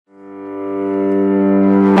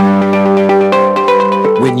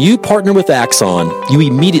When you partner with Axon, you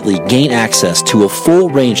immediately gain access to a full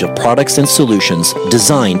range of products and solutions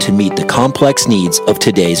designed to meet the complex needs of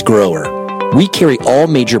today's grower. We carry all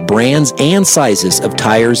major brands and sizes of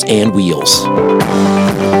tires and wheels.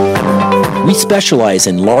 We specialize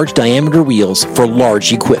in large diameter wheels for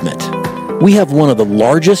large equipment. We have one of the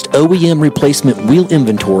largest OEM replacement wheel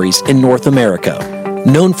inventories in North America.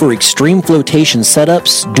 Known for extreme flotation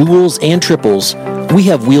setups, duals, and triples, we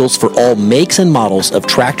have wheels for all makes and models of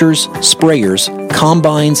tractors, sprayers,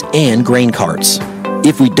 combines, and grain carts.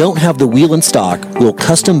 If we don't have the wheel in stock, we'll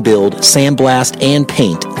custom build, sandblast, and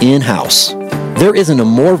paint in-house. There isn't a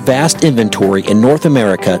more vast inventory in North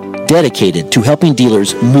America dedicated to helping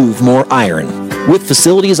dealers move more iron. With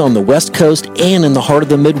facilities on the West Coast and in the heart of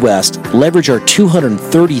the Midwest, leverage our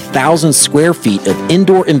 230,000 square feet of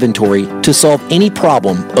indoor inventory to solve any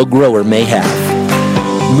problem a grower may have.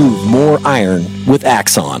 Move more iron with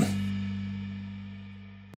Axon.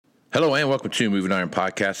 Hello and welcome to Moving Iron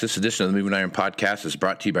Podcast. This edition of the Moving Iron Podcast is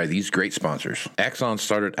brought to you by these great sponsors. Axon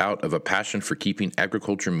started out of a passion for keeping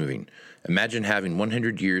agriculture moving. Imagine having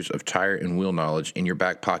 100 years of tire and wheel knowledge in your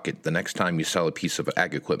back pocket the next time you sell a piece of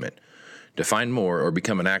ag equipment. To find more or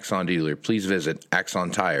become an Axon dealer, please visit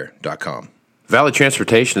axontire.com. Valley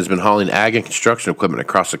Transportation has been hauling ag and construction equipment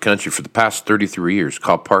across the country for the past 33 years.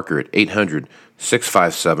 Call Parker at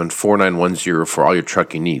 800-657-4910 for all your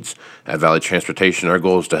trucking needs. At Valley Transportation, our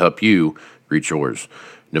goal is to help you reach yours.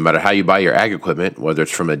 No matter how you buy your ag equipment, whether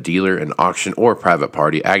it's from a dealer, an auction, or a private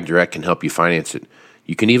party, AgDirect can help you finance it.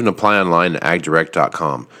 You can even apply online at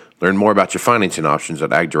agdirect.com. Learn more about your financing options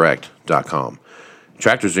at agdirect.com.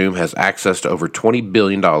 TractorZoom has access to over $20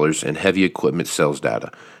 billion in heavy equipment sales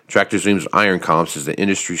data. TractorZoom's Iron Comps is the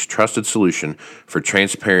industry's trusted solution for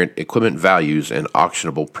transparent equipment values and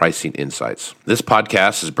auctionable pricing insights. This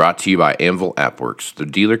podcast is brought to you by Anvil AppWorks. The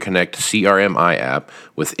Dealer Connect CRMI app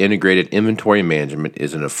with integrated inventory management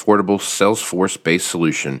is an affordable Salesforce-based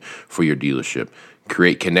solution for your dealership.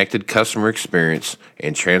 Create connected customer experience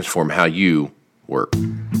and transform how you work.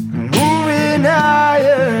 Moving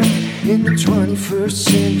higher in the 21st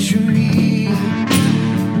century.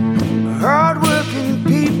 Hard-working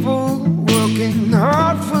people working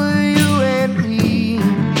hard for you and me.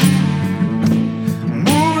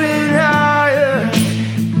 Moving higher,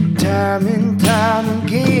 time and time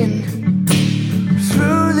again.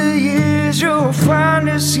 Through the years you'll find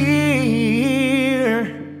us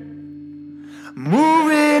here.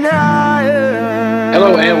 Moving higher.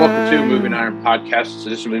 Hello and welcome to Moving Iron Podcast. This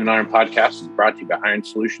edition of Moving Iron Podcast is brought to you by Iron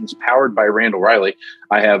Solutions, powered by Randall Riley.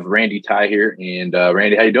 I have Randy Tye here, and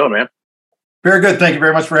Randy, how you doing, man? Very good. Thank you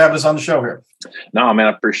very much for having us on the show here. No, man,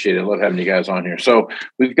 I appreciate it. I love having you guys on here. So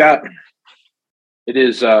it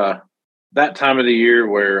is that time of the year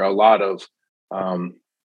where a lot of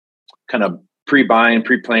kind of pre-buying,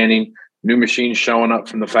 pre-planning, new machines showing up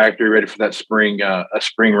from the factory, ready for that spring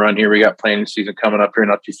run here. We got planting season coming up here,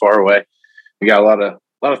 not too far away. We got a lot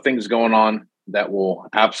of things going on that will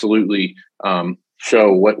absolutely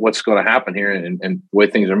show what's going to happen here and the way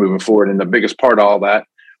things are moving forward. And the biggest part of all that,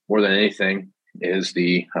 more than anything, is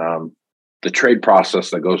the trade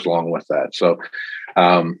process that goes along with that. So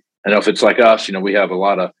I know if it's like us, we have a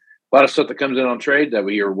lot of stuff that comes in on trade that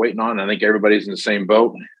we are waiting on. I think everybody's in the same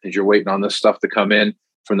boat as you're waiting on this stuff to come in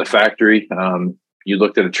from the factory. You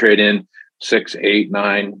looked at a trade in 6, 8,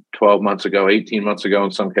 9, 12 months ago, 18 months ago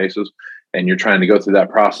in some cases, and you're trying to go through that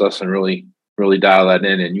process and really, really dial that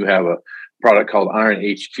in. And you have a product called Iron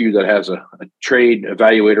HQ that has a trade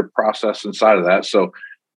evaluator process inside of that. So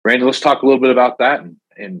Randy, let's talk a little bit about that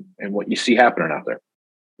and what you see happening out there.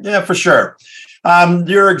 Yeah, for sure.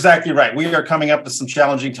 You're exactly right. We are coming up to some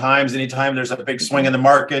challenging times. Anytime there's a big swing in the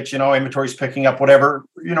market, inventory's picking up, whatever,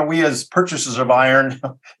 we as purchasers of iron,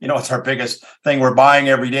 it's our biggest thing we're buying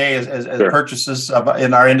every day as sure. Purchases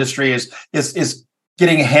in our industry is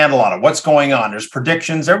getting a handle on it. What's going on? There's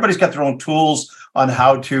predictions. Everybody's got their own tools on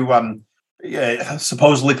how to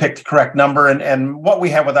supposedly pick the correct number. And what we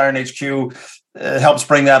have with Iron HQ helps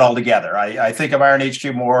bring that all together. I think of Iron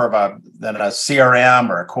HQ more than a CRM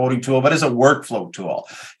or a quoting tool, but as a workflow tool.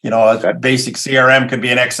 A basic CRM could be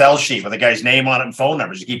an Excel sheet with a guy's name on it and phone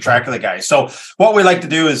numbers. You keep track of the guy. So what we like to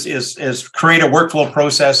do is create a workflow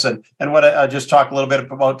process, and what I just talked a little bit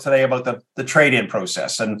about today about the trade-in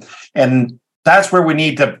process. And that's where we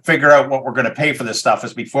need to figure out what we're going to pay for this stuff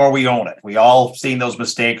is before we own it. We all seen those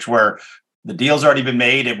mistakes where the deal's already been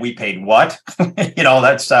made and we paid what?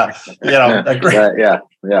 That's great. Yeah.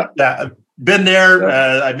 Been there.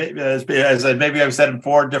 As maybe I've said in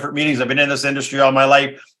 4 different meetings, I've been in this industry all my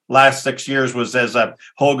life. Last 6 years was as a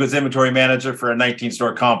whole goods inventory manager for a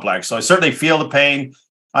 19-store complex. So I certainly feel the pain.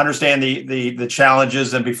 understand the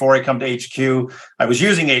challenges. And before I come to HQ, I was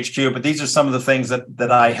using HQ, but these are some of the things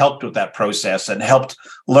that I helped with that process and helped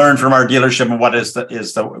learn from our dealership and what is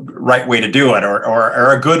the right way to do it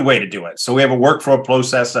or a good way to do it. So we have a workflow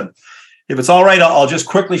process. And if it's all right, I'll just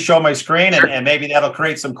quickly show my screen and maybe that'll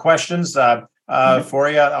create some questions for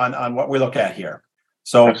you on what we look at here.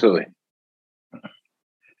 So absolutely.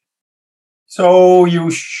 So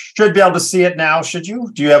you should be able to see it now, should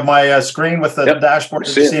you? Do you have my screen with the dashboard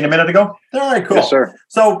that you seen a minute ago? All right, cool. Yes, sir.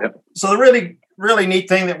 So the really neat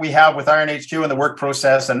thing that we have with Iron HQ and the work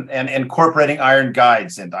process and incorporating Iron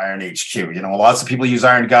Guides into Iron HQ. You know, lots of people use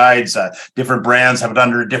Iron Guides. Different brands have it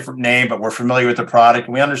under a different name, but we're familiar with the product.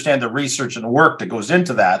 And we understand the research and work that goes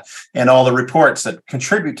into that and all the reports that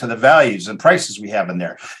contribute to the values and prices we have in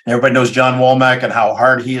there. And everybody knows John Womack and how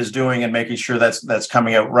hard he is doing and making sure that's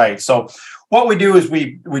coming out right. So what we do is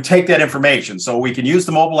we take that information. So we can use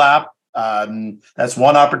the mobile app. That's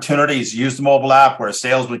one opportunity is use the mobile app where a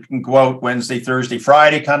salesman can go out Wednesday, Thursday,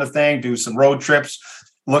 Friday kind of thing, do some road trips,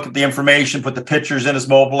 look at the information, put the pictures in his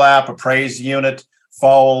mobile app, appraise the unit,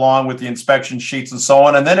 follow along with the inspection sheets and so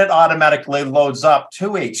on. And then it automatically loads up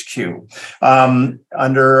to HQ.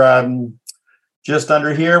 Just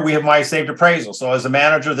under here, we have my saved appraisal. So as a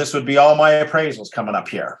manager, this would be all my appraisals coming up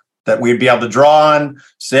here that we'd be able to draw on,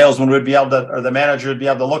 salesman would be able to, or the manager would be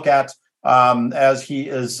able to look at as he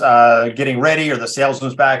is getting ready or the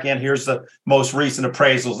salesman's back in. Here's the most recent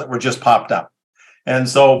appraisals that were just popped up. And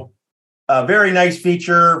so a very nice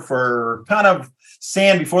feature for kind of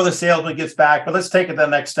seeing before the salesman gets back. But let's take it the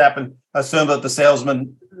next step and assume that the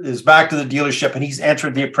salesman is back to the dealership and he's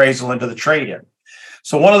entered the appraisal into the trade-in.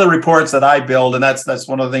 So one of the reports that I build, and that's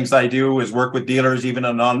one of the things I do, is work with dealers even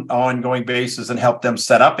on an ongoing basis and help them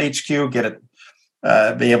set up HQ, get it,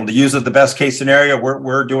 be able to use it the best case scenario.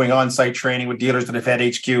 We're doing on-site training with dealers that have had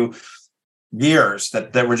HQ years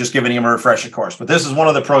that we're just giving them a refresher course. But this is one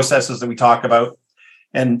of the processes that we talk about.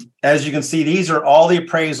 And as you can see, these are all the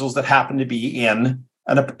appraisals that happen to be in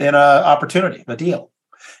an opportunity, a deal.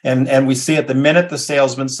 And we see at the minute the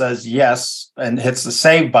salesman says yes and hits the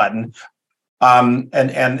save button, and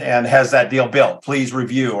has that deal built, please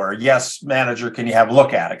review, or yes, manager, can you have a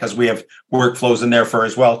look at it? Because we have workflows in there for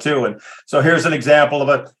as well too. And so here's an example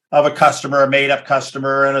of a customer, a made up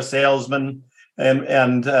customer and a salesman.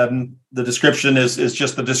 And the description is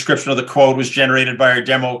just the description of the quote was generated by our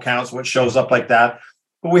demo account, so it shows up like that.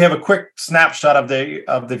 But we have a quick snapshot of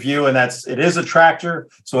the view, and it is a tractor.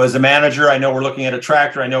 So as a manager, I know we're looking at a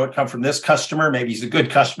tractor. I know it come from this customer. Maybe he's a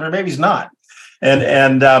good customer, maybe he's not.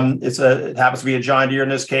 And it happens to be a John Deere in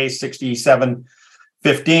this case,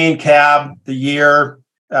 6715 cab, the year,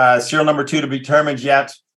 serial number 2 to be determined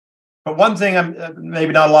yet. But one thing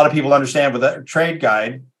maybe not a lot of people understand with a trade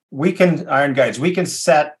guide, Iron Guides, we can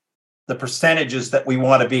set the percentages that we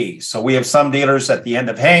want to be. So we have some dealers at the end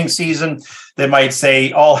of haying season that might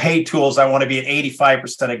say, all hay tools, I want to be at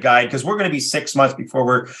 85% of guide because we're going to be 6 months before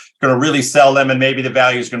we're going to really sell them and maybe the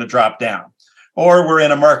value is going to drop down. Or we're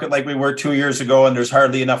in a market like we were 2 years ago, and there's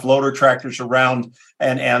hardly enough loader tractors around,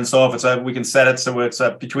 and so if we can set it so it's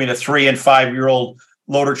between a 3 and 5 year old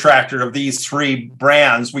loader tractor of these 3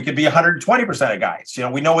 brands, we could be 120% of guides. You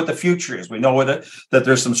know, we know what the future is. We know that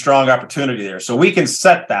there's some strong opportunity there, so we can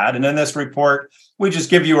set that. And in this report, we just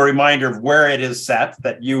give you a reminder of where it is set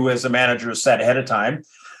that you as a manager has set ahead of time.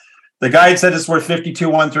 The guide said it's worth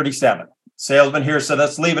 52,137. Salesman here said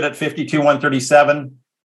let's leave it at 52,137.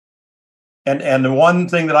 And the one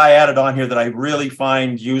thing that I added on here that I really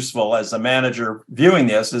find useful as a manager viewing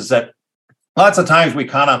this is that lots of times we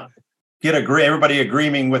kind of everybody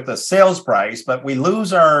agreeing with the sales price, but we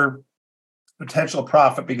lose our potential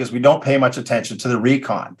profit because we don't pay much attention to the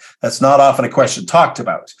recon. That's not often a question talked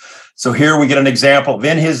about. So here we get an example of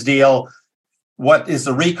in his deal, what is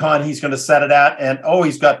the recon he's going to set it at? And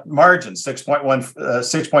he's got margin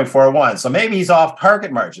 6.41. So maybe he's off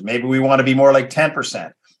target margin. Maybe we want to be more like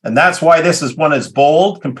 10%. And that's why this is one is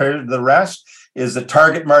bold compared to the rest, is the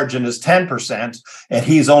target margin is 10% and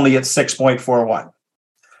he's only at 6.41.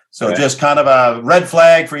 So just kind of a red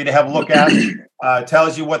flag for you to have a look at.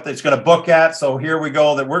 Tells you what it's going to book at. So here we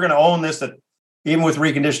go, that we're going to own this at, even with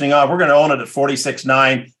reconditioning off, we're going to own it at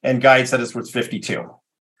 46.9 and guide said it's worth 52.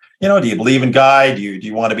 You know, do you believe in guide? Do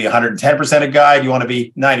you want to be 110% of guide? Do you want to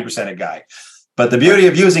be 90% of guide? But the beauty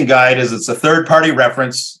of using guide is it's a third-party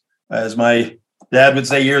reference. As my dad would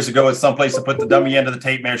say years ago, it's someplace to put the dummy end of the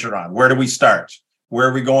tape measure on. Where do we start? Where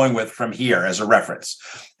are we going with from here as a reference?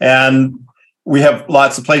 And we have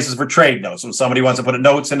lots of places for trade notes when somebody wants to put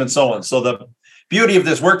notes in and so on. So the beauty of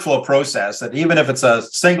this workflow process, that even if it's a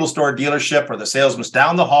single store dealership or the salesman's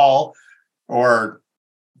down the hall or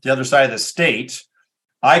the other side of the state,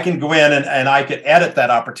 I can go in and I could edit that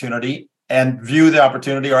opportunity and view the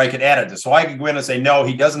opportunity, or I could edit it. So I could go in and say, no,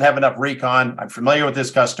 he doesn't have enough recon. I'm familiar with this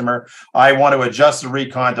customer. I want to adjust the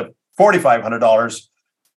recon to $4,500,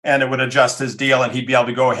 and it would adjust his deal, and he'd be able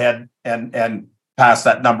to go ahead and pass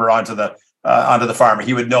that number onto the farmer.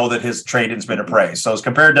 He would know that his trade-in's been appraised. So as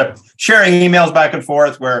compared to sharing emails back and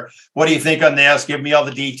forth where, what do you think on this? Give me all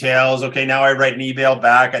the details. Okay, now I write an email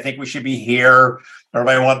back. I think we should be here. Or if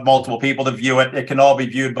I want multiple people to view it, it can all be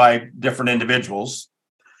viewed by different individuals.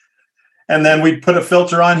 And then we put a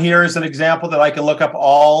filter on here as an example that I can look up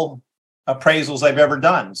all appraisals I've ever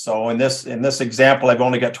done. So in this example, I've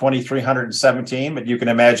only got 2,317, but you can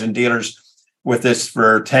imagine dealers with this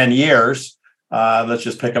for 10 years. Let's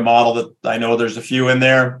just pick a model that I know there's a few in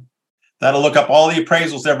there. That'll look up all the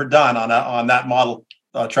appraisals ever done on that model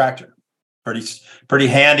tractor. Pretty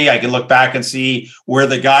handy. I can look back and see where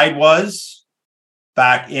the guide was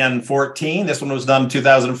back in 14. This one was done in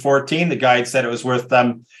 2014. The guide said it was worth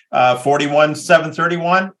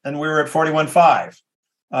 41,731, and we were at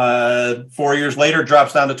 41,500. 4 years later,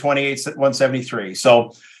 drops down to 28,173.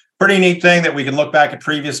 So pretty neat thing that we can look back at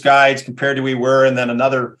previous guides compared to we were. And then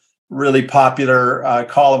another really popular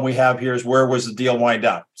column we have here is where was the deal wind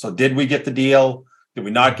up? So did we get the deal? Did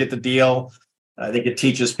we not get the deal? I think it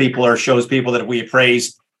teaches people or shows people that if we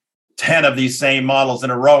appraised 10 of these same models in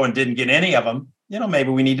a row and didn't get any of them, maybe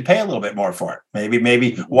we need to pay a little bit more for it.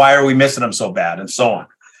 Maybe why are we missing them so bad, and so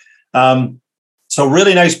on. So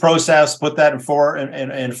really nice process. Put that in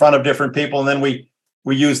front of different people, and then we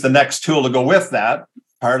use the next tool to go with that.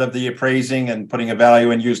 Part of the appraising and putting a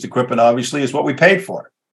value in used equipment, obviously, is what we paid for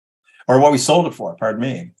it, or what we sold it for. Pardon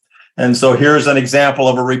me. And so here's an example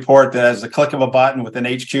of a report that has a click of a button with an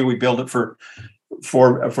HQ. We build it for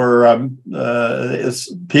people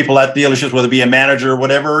at dealerships, whether it be a manager or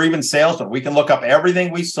whatever, or even salesmen. We can look up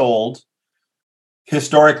everything we sold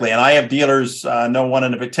historically. And I have dealers, no one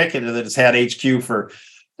in particular, that has had HQ for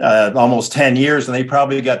almost 10 years, and they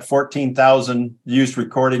probably got 14,000 used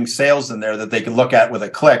recording sales in there that they can look at with a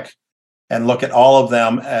click and look at all of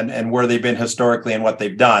them and where they've been historically and what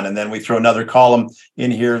they've done. And then we throw another column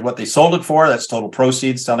in here, what they sold it for. That's total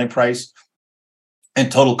proceeds, selling price, and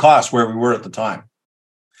total cost, where we were at the time.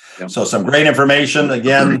 Yep. So some great information.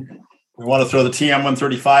 Again, we want to throw the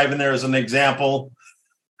TM135 in there as an example.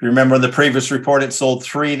 If you remember in the previous report, it sold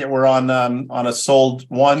 3 that were on a sold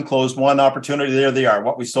 1, closed 1 opportunity. There they are,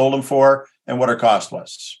 what we sold them for and what our cost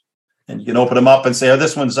was. And you can open them up and say, oh,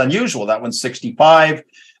 this one's unusual. That one's 65.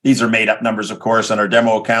 These are made up numbers, of course, on our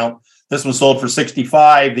demo account. This one sold for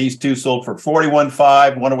 65. These 2 sold for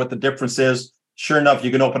 41.5. Wonder what the difference is. Sure enough, you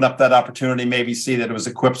can open up that opportunity, maybe see that it was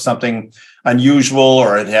equipped something unusual,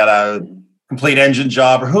 or it had a complete engine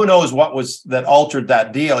job, or who knows what was that altered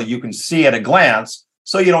that deal. You can see at a glance,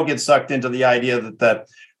 so you don't get sucked into the idea that the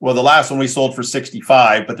last one we sold for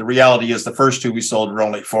 65, but the reality is the first 2 we sold were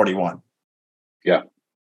only 41. Yeah.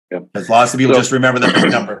 Because lots of people just remember the big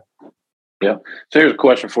number. Yeah. So here's a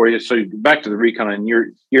question for you. So back to the recon, and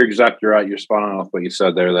you're exactly right. You're spot on with what you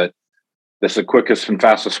said there, that that's the quickest and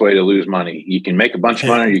fastest way to lose money. You can make a bunch of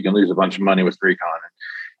money, or you can lose a bunch of money with recon.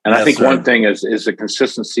 And I think one thing is the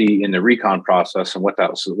consistency in the recon process, and what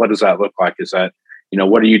does that look like? Is that,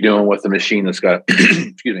 what are you doing with the machine that's got,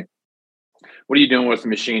 excuse me, what are you doing with the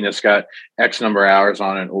machine that's got X number of hours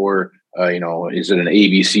on it? Or, is it an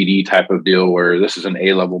ABCD type of deal where this is an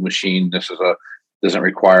A-level machine? This is doesn't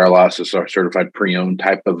require a lot. This is a certified pre-owned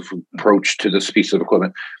type of approach to this piece of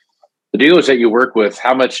equipment. The dealers that you work with,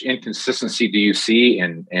 how much inconsistency do you see,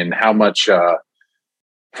 and how much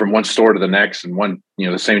from one store to the next? And one,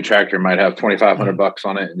 the same tractor might have $2,500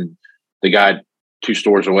 on it, and the guy 2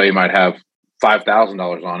 stores away might have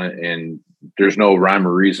 $5,000 on it, and there's no rhyme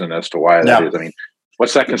or reason as to why that is. I mean,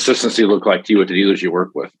 what's that consistency look like to you with the dealers you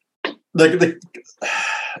work with?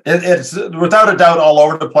 It's without a doubt all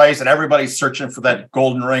over the place, and everybody's searching for that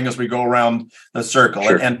golden ring as we go around the circle.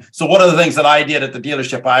 Sure. And so one of the things that I did at the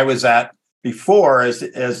dealership I was at before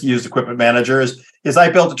as used equipment manager is I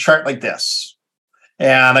built a chart like this.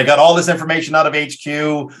 And I got all this information out of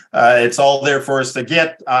HQ. It's all there for us to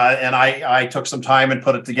get. And I took some time and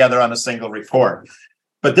put it together on a single report.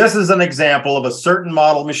 But this is an example of a certain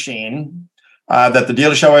model machine that the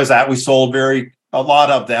dealership I was at, we sold a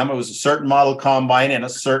lot of them. It was a certain model combine in a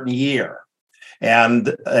certain year.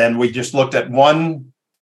 And we just looked at one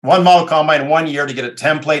model combine in 1 year to get a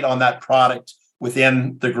template on that product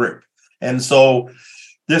within the group. And so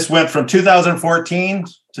this went from 2014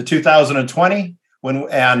 to 2020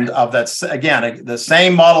 the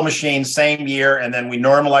same model machine, same year. And then we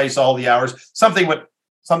normalized all the hours, something like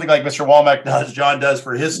Mr. Womack does, John does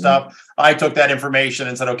for his stuff. I took that information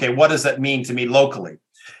and said, okay, what does that mean to me locally?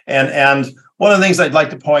 And one of the things I'd like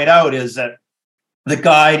to point out is that the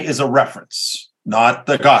guide is a reference, not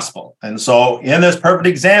the gospel. And so in this perfect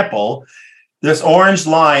example, this orange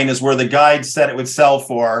line is where the guide said it would sell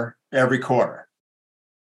for every quarter.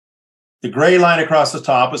 The gray line across the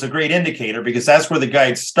top is a great indicator because that's where the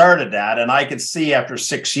guide started at. And I could see after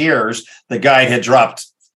 6 years, the guide had dropped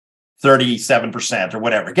 37% or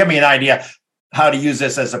whatever. Give me an idea how to use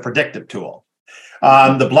this as a predictive tool.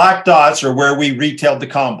 The black dots are where we retailed the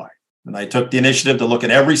combine. And I took the initiative to look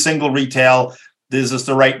at every single retail. This is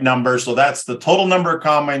the right number. So that's the total number of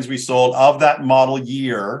combines we sold of that model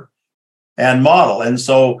year and model. And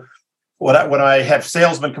so when I have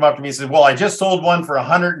salesmen come up to me and say, well, I just sold one for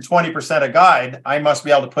 120% a guide, I must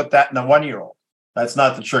be able to put that in a 1-year-old. That's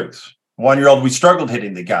not the truth. 1-year-old, we struggled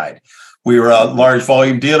hitting the guide. We were a large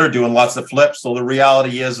volume dealer doing lots of flips. So the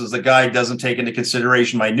reality is the guide doesn't take into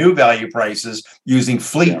consideration my new value prices using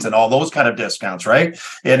fleet and all those kind of discounts, right?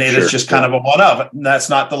 And it is just kind of a one-of. And that's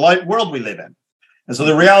not the world we live in. And so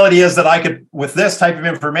the reality is that I could, with this type of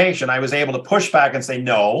information, I was able to push back and say,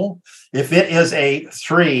 no, if it is a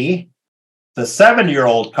 3 to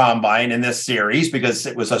 7-year-old combine in this series, because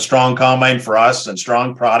it was a strong combine for us and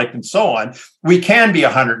strong product and so on, we can be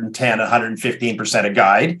 110, 115% a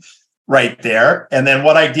guide right there. And then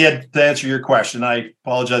what I did to answer your question, I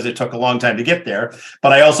apologize, it took a long time to get there,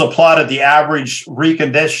 but I also plotted the average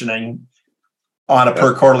reconditioning on a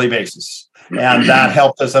per quarterly basis. And that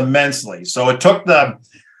helped us immensely. So it took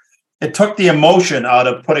the emotion out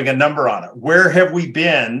of putting a number on it. Where have we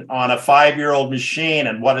been on a 5-year-old machine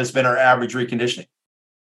and what has been our average reconditioning?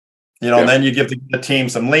 And then you give the team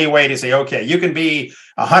some leeway to say, okay, you can be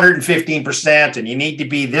 115% and you need to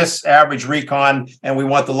be this average recon. And we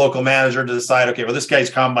want the local manager to decide, okay, well, this guy's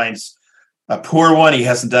combine's a poor one. He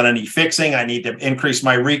hasn't done any fixing. I need to increase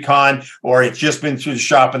my recon, or it's just been through the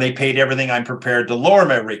shop and they paid everything. I'm prepared to lower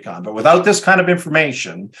my recon. But without this kind of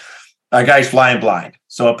information, a guy's flying blind.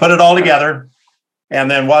 So I put it all together.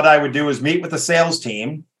 And then what I would do is meet with the sales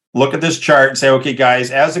team, look at this chart and say, okay,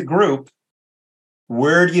 guys, as a group,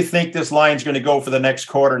 where do you think this line's going to go for the next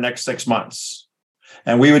quarter, next 6 months?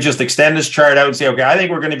 And we would just extend this chart out and say, okay, I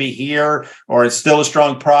think we're going to be here, or it's still a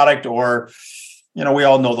strong product, or, we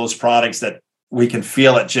all know those products that we can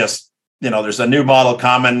feel it just, there's a new model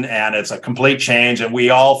coming and it's a complete change. And we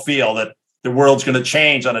all feel that the world's going to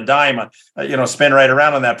change on a dime, spin right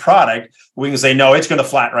around on that product. We can say, no, it's going to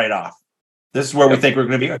flat right off. This is where we think we're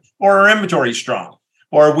going to be, or our inventory is strong,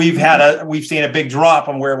 or we've seen a big drop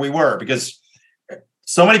on where we were, because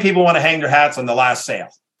so many people want to hang their hats on the last sale,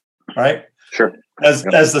 right? Sure. As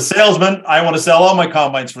the salesman, I want to sell all my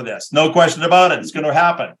combines for this. No question about it. It's going to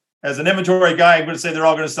happen. As an inventory guy, I'm going to say they're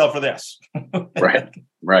all going to sell for this. Right.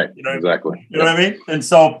 Exactly. You know what I mean? And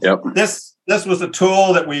so this was a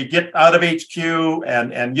tool that we get out of HQ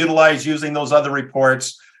and utilize using those other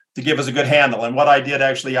reports to give us a good handle. And what I did,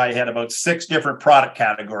 actually, I had about 6 different product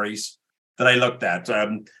categories that I looked at.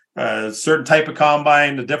 A certain type of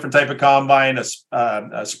combine, a different type of combine,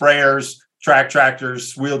 sprayers, track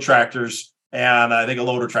tractors, wheel tractors, and I think a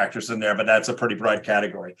loader tractor's in there, but that's a pretty broad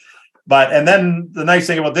category. And then the nice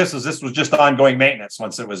thing about this was just ongoing maintenance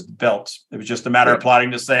once it was built. It was just a matter of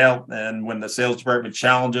plotting the sale. And when the sales department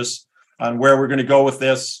challenges on where we're going to go with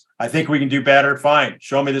this, I think we can do better. Fine.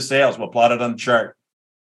 Show me the sales. We'll plot it on the chart.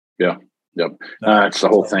 Yeah. Yep. That's the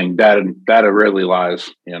whole thing. Data really lies.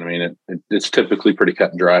 It's typically pretty cut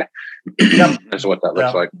and dry. That's what that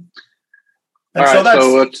looks like. And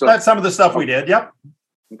so that's some of the stuff we did. Yep.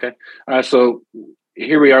 Okay. So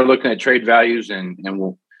here we are looking at trade values, and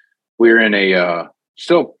we're in a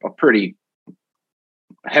still a pretty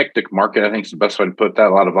hectic market. I think is the best way to put that. A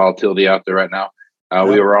lot of volatility out there right now.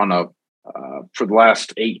 We were on for the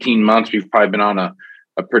last 18 months, we've probably been on a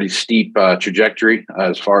pretty steep trajectory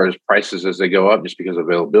as far as prices as they go up, just because of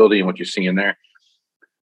availability and what you see in there.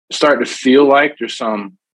 It's starting to feel like there's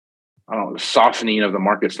some, softening of the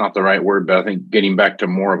market's not the right word, but I think getting back to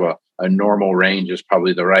more of a normal range is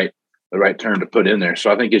probably the right term to put in there.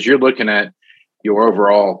 So I think as you're looking at your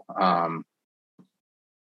overall kind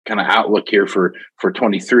of outlook here for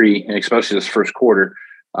 23, and especially this first quarter,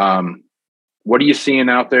 what are you seeing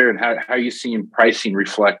out there, and how are you seeing pricing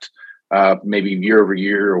reflect maybe year over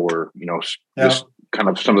year, or just kind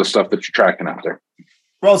of some of the stuff that you're tracking out there?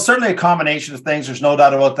 Well, it's certainly a combination of things. There's no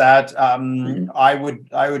doubt about that. I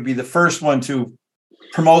would be the first one to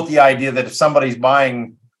promote the idea that if somebody's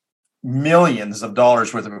buying millions of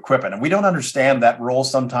dollars worth of equipment, and we don't understand that role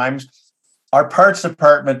sometimes, our parts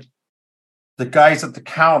department, the guys at the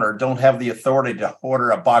counter don't have the authority to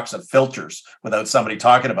order a box of filters without somebody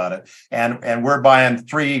talking about it. And we're buying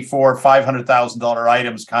 $300,000, $400,000, $500,000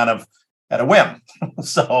 items kind of at a whim.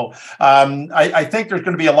 So I think there's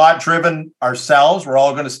going to be a lot driven ourselves. We're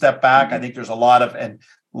all going to step back. I think there's a lot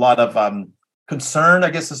of concern, I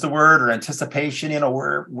guess is the word, or anticipation.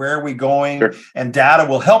 Where are we going? Sure. And data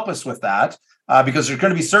will help us with that. Because there's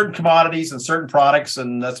going to be certain commodities and certain products,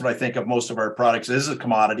 and that's what I think of most of our products is a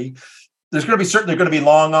commodity. There's going to be certain they're going to be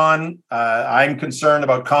long on. I'm concerned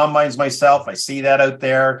about combines myself. I see that out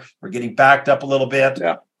there. We're getting backed up a little bit.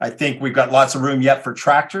 Yeah. I think we've got lots of room yet for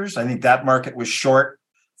tractors. I think that market was short,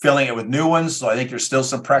 filling it with new ones. So I think there's still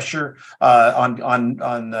some pressure on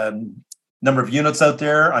number of units out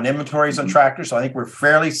there, on inventories on tractors. So I think we're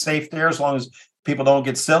fairly safe there as long as people don't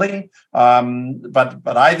get silly. But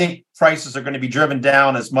I think prices are going to be driven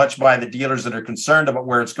down as much by the dealers that are concerned about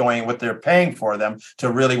where it's going and what they're paying for them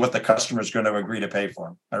to really what the customer is going to agree to pay for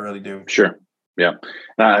them. I really do. Sure. Yeah.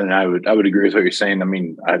 And I would agree with what you're saying. I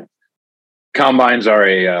mean, combines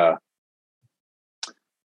are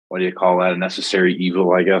what do you call that? A necessary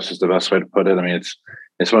evil, I guess is the best way to put it. I mean,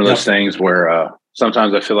 it's one of those things where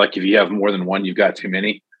sometimes I feel like if you have more than one, you've got too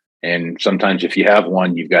many. And sometimes if you have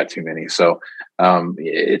one, you've got too many. So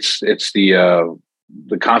it's the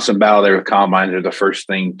constant battle there with combines are the first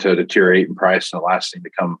thing to deteriorate in price and the last thing to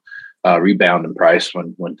come rebound in price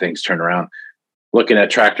when things turn around. Looking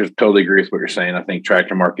at tractors, totally agree with what you're saying. I think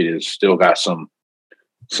tractor market has still got some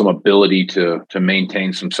ability to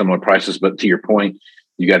maintain some similar prices. But to your point,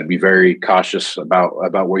 you got to be very cautious about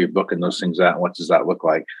where you're booking those things at and what does that look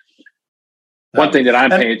like. One thing that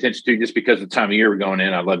I'm paying attention to, just because of the time of year we're going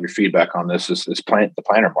in, I love your feedback on this, is the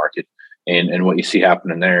planter market and what you see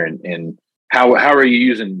happening there, and how are you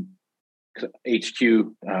using HQ,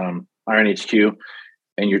 Iron HQ,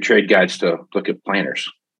 and your trade guides to look at planters?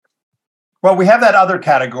 Well, we have that other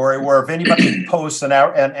category where if anybody posts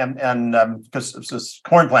because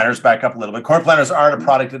corn planters, back up a little bit, corn planters aren't a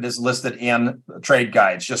product that is listed in trade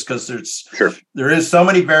guides just because there is so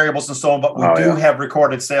many variables and so on, but we do have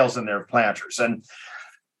recorded sales in there of planters. And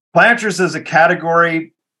planters is a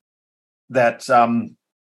category that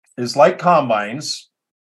is like combines,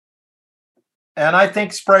 and I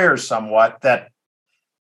think sprayers somewhat, that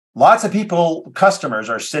lots of customers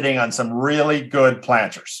are sitting on some really good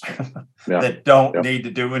planters that don't need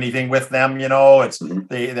to do anything with them. It's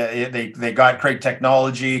they got great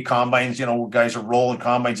technology, combines, guys are rolling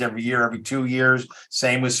combines every year, every 2 years,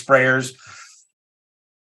 same with sprayers.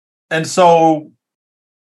 And so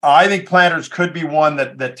I think planters could be one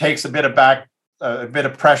that takes a bit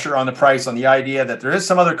of pressure on the price, on the idea that there is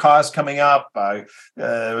some other costs coming up.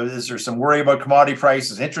 Is there some worry about commodity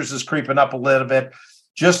prices? Interest is creeping up a little bit.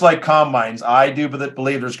 Just like combines, I do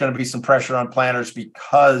believe there's going to be some pressure on planters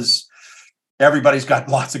because everybody's got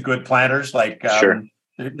lots of good planters. Like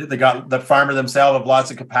they got the farmer themselves have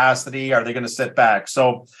lots of capacity. Are they going to sit back?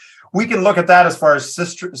 So we can look at that as far as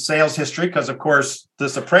sales history, because of course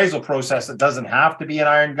this appraisal process, it doesn't have to be in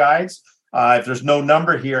iron guides. If there's no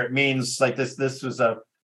number here, it means like this was a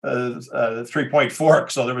 3-point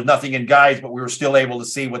fork, so there was nothing in guides, but we were still able to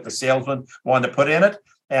see what the salesman wanted to put in it.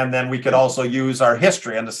 And then we could also use our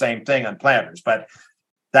history on the same thing on planters. But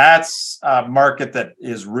that's a market that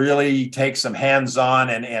is really takes some hands-on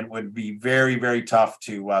and would be very, very tough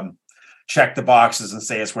to check the boxes and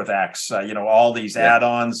say it's worth X. All these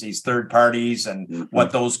add-ons, these third parties, and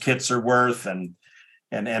what those kits are worth, and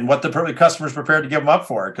what the customer's prepared to give them up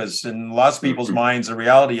for. Because in lots of people's minds, the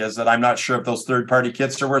reality is that I'm not sure if those third-party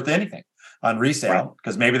kits are worth anything on resale,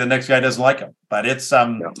 because maybe the next guy doesn't like them. But it's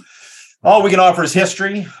all we can offer is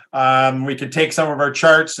history. We could take some of our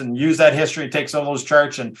charts and use that history, take some of those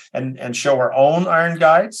charts and show our own iron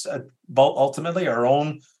guides, ultimately our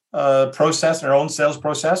own process and our own sales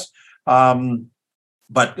process.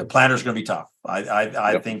 But planters are going to be tough.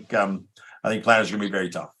 I think planters are going to be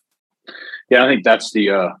very tough. Yeah, I think that's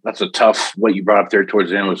a tough. What you brought up there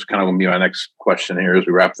towards the end was kind of going to be my next question here as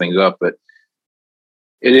we wrap things up. But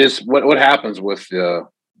it is what happens with the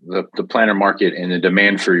planter market and the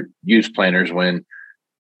demand for used planters when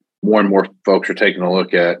more and more folks are taking a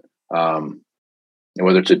look at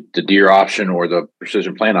whether it's the Deere option or the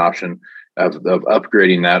precision plant option of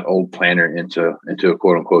upgrading that old planter into a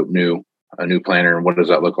quote unquote new planter, and what does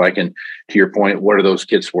that look like? And to your point, what are those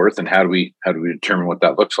kits worth, and how do we determine what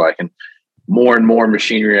that looks like? And more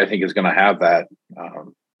machinery, I think, is going to have that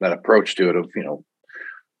approach to it of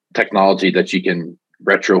technology that you can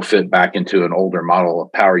retrofit back into an older model, a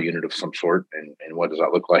power unit of some sort, and what does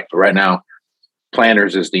that look like? But right now,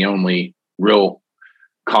 planters is the only real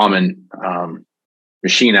common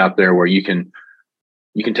machine out there where you can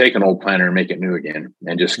take an old planter and make it new again,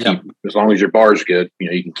 and just keep, as long as your bar is good,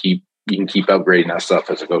 you can keep upgrading that stuff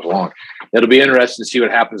as it goes along. It'll be interesting to see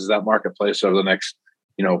what happens in that marketplace over the next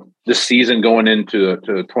this season going into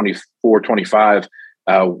to 24, 25,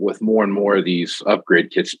 with more and more of these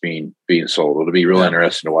upgrade kits being sold. It'll be real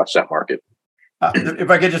interesting to watch that market. If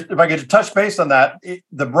I could just touch base on that,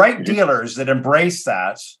 the right dealers that embrace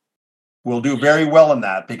that will do very well in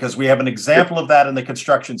that, because we have an example of that in the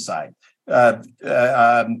construction side.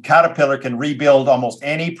 Caterpillar can rebuild almost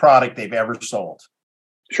any product they've ever sold.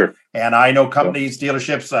 Sure. And I know companies,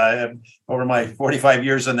 dealerships, over my 45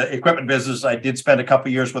 years in the equipment business, I did spend a couple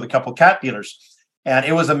of years with a couple of Cat dealers. And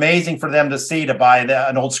it was amazing for them to buy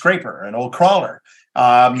an old scraper, an old crawler,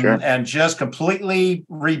 and just completely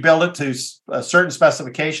rebuild it to certain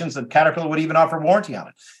specifications, and Caterpillar would even offer warranty on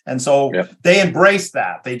it. And so they embraced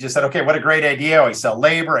that. They just said, okay, what a great idea. I sell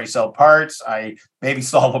labor, I sell parts, I maybe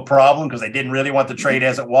solve a problem, because they didn't really want the trade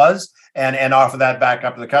as it was, and offer that back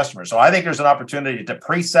up to the customer. So I think there's an opportunity to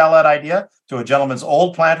pre-sell that idea to a gentleman's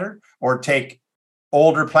old planter, or take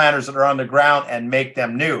older planters that are on the ground and make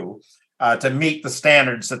them new. To meet the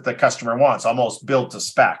standards that the customer wants, almost built to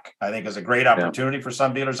spec, I think is a great opportunity for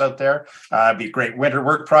some dealers out there. It'd be a great winter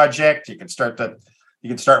work project. You can start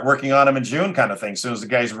working on them in June, kind of thing, as soon as the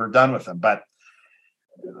guys were done with them. But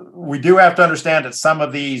we do have to understand that some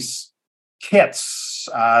of these kits,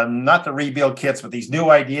 not the rebuild kits, but these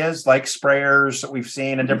new ideas like sprayers that we've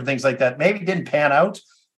seen and different things like that, maybe didn't pan out.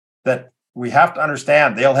 That we have to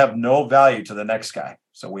understand they'll have no value to the next guy.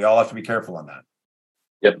 So we all have to be careful on that.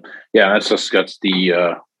 Yep. Yeah, as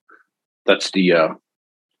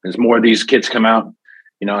more of these kits come out,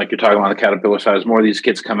 like you're talking about the Caterpillar side, as more of these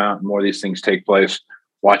kits come out and more of these things take place,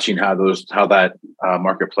 watching how that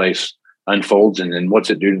marketplace unfolds, and then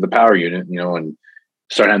what's it do to the power unit, and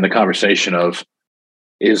start having the conversation of,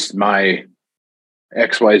 is my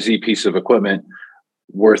XYZ piece of equipment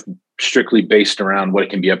worth strictly based around what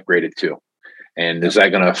it can be upgraded to? And is that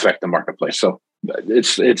going to affect the marketplace? So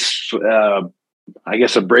it's I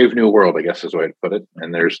guess a brave new world, I guess is the way to put it.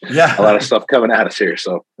 And there's a lot of stuff coming at us here.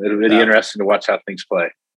 So it'll be interesting to watch how things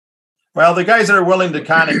play. Well, the guys that are willing to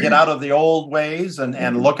kind of get out of the old ways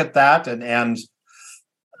and look at that, and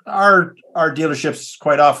our dealerships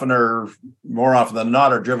quite often, or more often than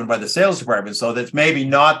not, are driven by the sales department. So that's maybe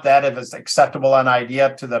not that if it's acceptable an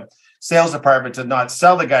idea to the sales department to not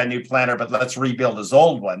sell the guy a new planter, but let's rebuild his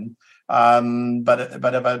old one. But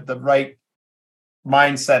if the right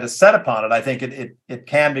mindset is set upon it, I think it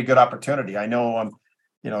can be a good opportunity. I know,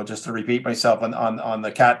 just to repeat myself on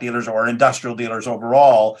the Cat dealers or industrial dealers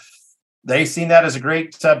overall, they seen that as a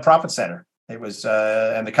great profit center. It was,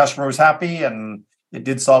 and the customer was happy, and it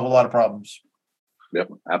did solve a lot of problems. Yep,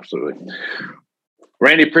 absolutely.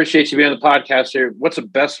 Randy, appreciate you being on the podcast here. What's the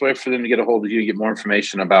best way for them to get a hold of you, get more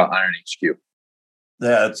information about Iron HQ?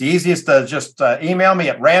 It's the easiest to just email me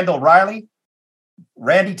at Randy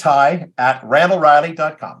Tye at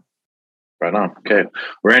randallriley.com. Right on. Okay.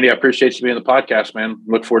 Randy, I appreciate you being on the podcast, man.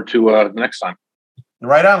 Look forward to the next time.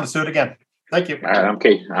 Right on. Let's do it again. Thank you. All right.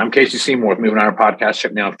 I'm Casey Seymour with Moving Iron Podcast.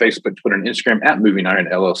 Check me out on Facebook, Twitter, and Instagram at Moving Iron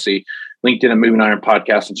LLC. LinkedIn at Moving Iron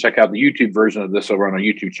Podcast, and check out the YouTube version of this over on our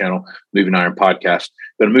YouTube channel, Moving Iron Podcast.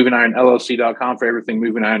 Go to movingironllc.com for everything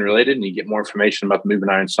Moving Iron related, and you get more information about the Moving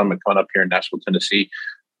Iron Summit coming up here in Nashville, Tennessee,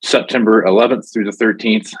 September 11th through the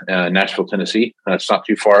 13th, Nashville, Tennessee. It's not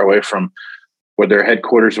too far away from where their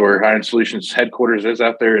headquarters, or Iron Solutions headquarters, is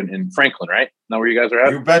out there in Franklin, right? Not where you guys are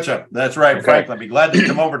at? You betcha. That's right, okay. Franklin. I'd be glad to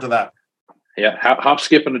come over to that. Yeah, hop,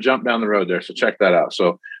 skip, and a jump down the road there. So check that out.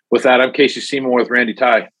 So with that, I'm Casey Seymour with Randy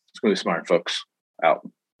Tye. It's going to be smart, folks. Out.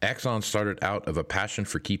 Axon started out of a passion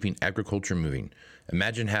for keeping agriculture moving.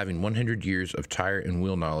 Imagine having 100 years of tire and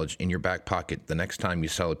wheel knowledge in your back pocket the next time you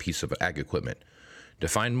sell a piece of ag equipment. To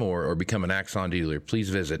find more or become an Axon dealer, please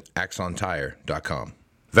visit axontire.com.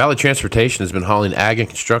 Valley Transportation has been hauling ag and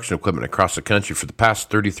construction equipment across the country for the past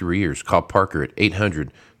 33 years. Call Parker at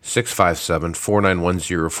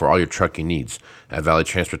 800-657-4910 for all your trucking needs. At Valley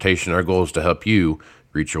Transportation, our goal is to help you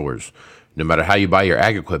reach yours. No matter how you buy your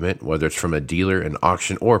ag equipment, whether it's from a dealer, an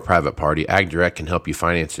auction, or a private party, AgDirect can help you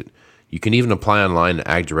finance it. You can even apply online at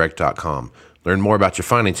agdirect.com. Learn more about your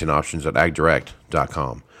financing options at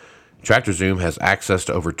agdirect.com. TractorZoom has access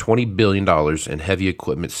to over $20 billion in heavy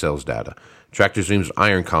equipment sales data. TractorZoom's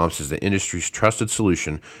Iron Comps is the industry's trusted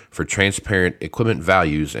solution for transparent equipment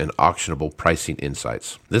values and auctionable pricing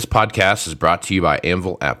insights. This podcast is brought to you by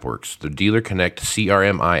Anvil AppWorks. The Dealer Connect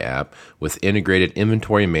CRMI app with integrated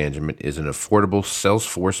inventory management is an affordable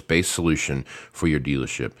Salesforce-based solution for your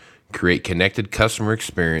dealership. Create connected customer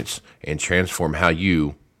experience and transform how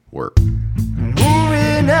you work.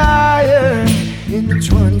 Moving iron in the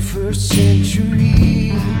 21st century.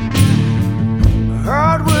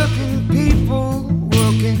 Hardware